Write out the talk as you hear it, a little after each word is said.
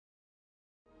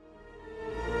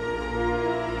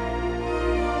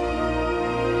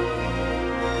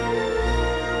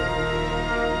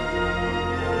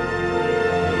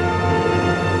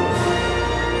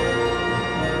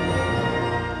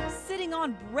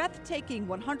breathtaking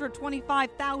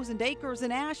 125,000 acres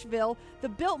in Asheville, the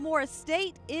Biltmore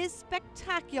estate is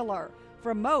spectacular.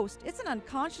 For most, it's an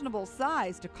unconscionable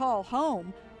size to call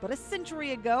home, but a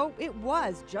century ago, it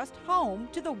was just home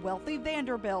to the wealthy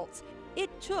Vanderbilts.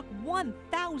 It took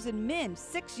 1,000 men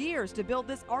 6 years to build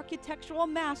this architectural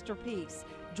masterpiece.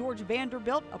 George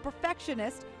Vanderbilt, a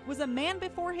perfectionist, was a man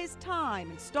before his time,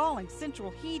 installing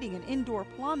central heating and indoor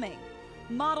plumbing.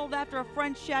 Modeled after a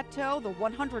French chateau, the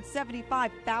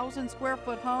 175,000 square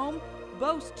foot home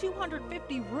boasts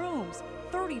 250 rooms,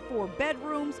 34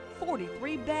 bedrooms,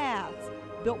 43 baths.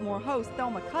 Biltmore host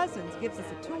Thelma Cousins gives us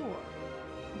a tour.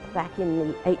 Back in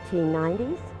the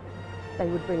 1890s, they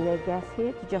would bring their guests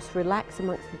here to just relax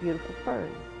amongst the beautiful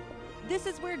ferns. This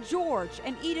is where George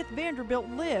and Edith Vanderbilt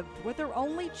lived with their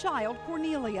only child,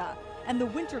 Cornelia. And the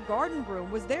winter garden room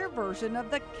was their version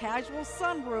of the casual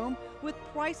sunroom with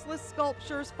priceless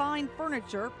sculptures, fine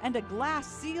furniture, and a glass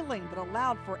ceiling that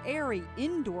allowed for airy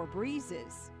indoor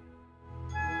breezes.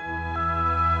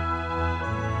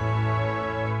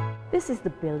 This is the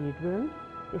billiard room.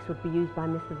 This would be used by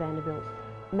Mr. Vanderbilt's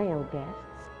male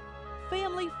guests.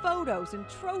 Family photos and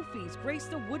trophies grace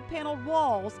the wood-paneled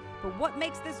walls, but what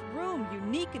makes this room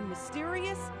unique and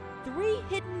mysterious? 3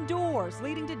 hidden doors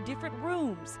leading to different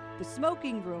rooms: the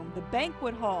smoking room, the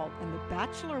banquet hall, and the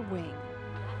bachelor wing.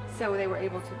 So they were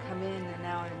able to come in and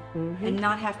out and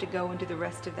not have to go into the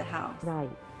rest of the house.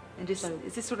 Right. And just,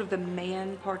 is this sort of the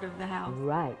man part of the house?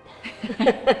 Right.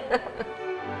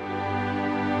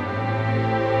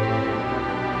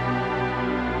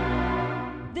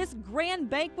 This grand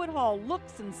banquet hall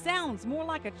looks and sounds more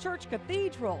like a church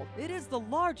cathedral. It is the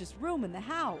largest room in the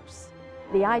house.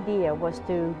 The idea was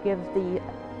to give the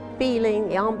feeling,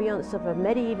 the ambience of a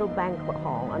medieval banquet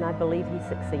hall, and I believe he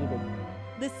succeeded.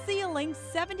 The ceiling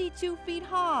 72 feet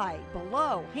high.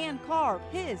 Below, hand-carved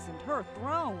his and her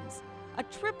thrones. A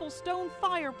triple stone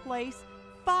fireplace,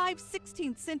 5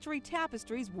 16th century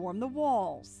tapestries warm the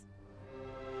walls.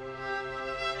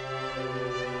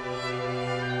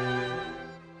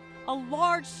 A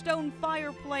large stone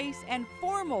fireplace and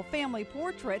formal family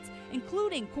portraits,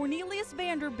 including Cornelius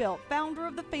Vanderbilt, founder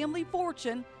of the family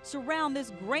fortune, surround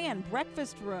this grand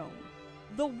breakfast room.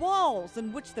 The walls,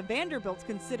 in which the Vanderbilts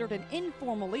considered an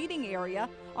informal eating area,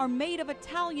 are made of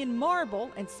Italian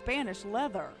marble and Spanish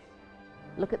leather.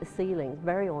 Look at the ceilings,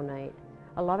 very ornate.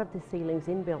 A lot of the ceilings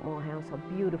in Biltmore House are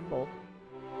beautiful.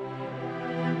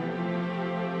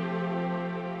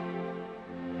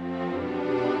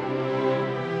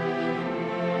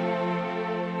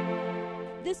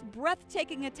 This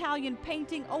breathtaking Italian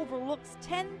painting overlooks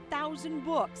 10,000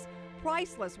 books,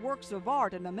 priceless works of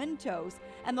art and mementos,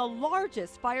 and the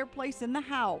largest fireplace in the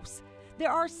house. There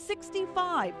are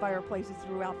 65 fireplaces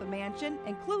throughout the mansion,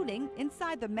 including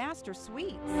inside the master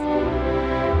suites.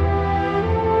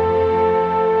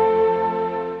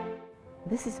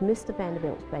 This is Mr.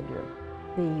 Vanderbilt's bedroom.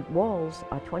 The walls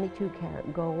are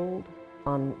 22-karat gold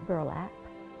on burlap,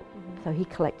 so he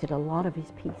collected a lot of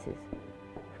his pieces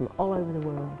from all over the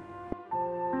world.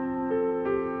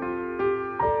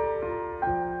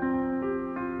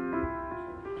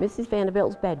 Mrs.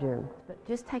 Vanderbilt's bedroom. But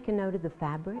just take a note of the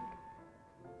fabric.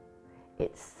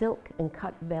 It's silk and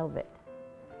cut velvet,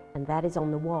 and that is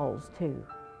on the walls too.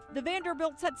 The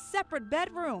Vanderbilts had separate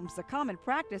bedrooms, a common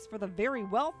practice for the very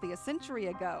wealthy a century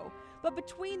ago. But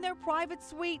between their private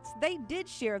suites, they did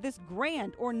share this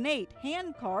grand, ornate,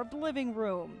 hand-carved living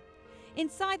room.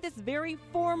 Inside this very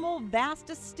formal, vast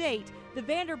estate, the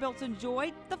Vanderbilts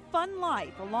enjoyed the fun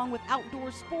life along with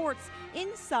outdoor sports.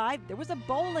 Inside, there was a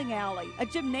bowling alley, a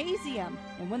gymnasium,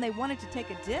 and when they wanted to take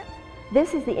a dip...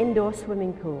 This is the indoor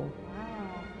swimming pool.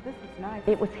 Wow, this is nice.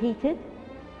 It was heated,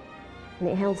 and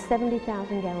it held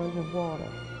 70,000 gallons of water.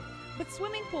 But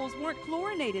swimming pools weren't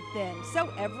chlorinated then, so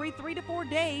every 3 to 4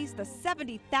 days, the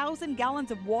 70,000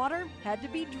 gallons of water had to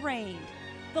be drained.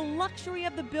 The luxury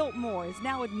of the Biltmore is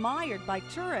now admired by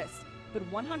tourists, but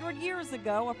 100 years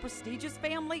ago, a prestigious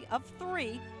family of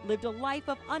 3 lived a life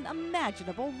of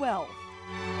unimaginable wealth.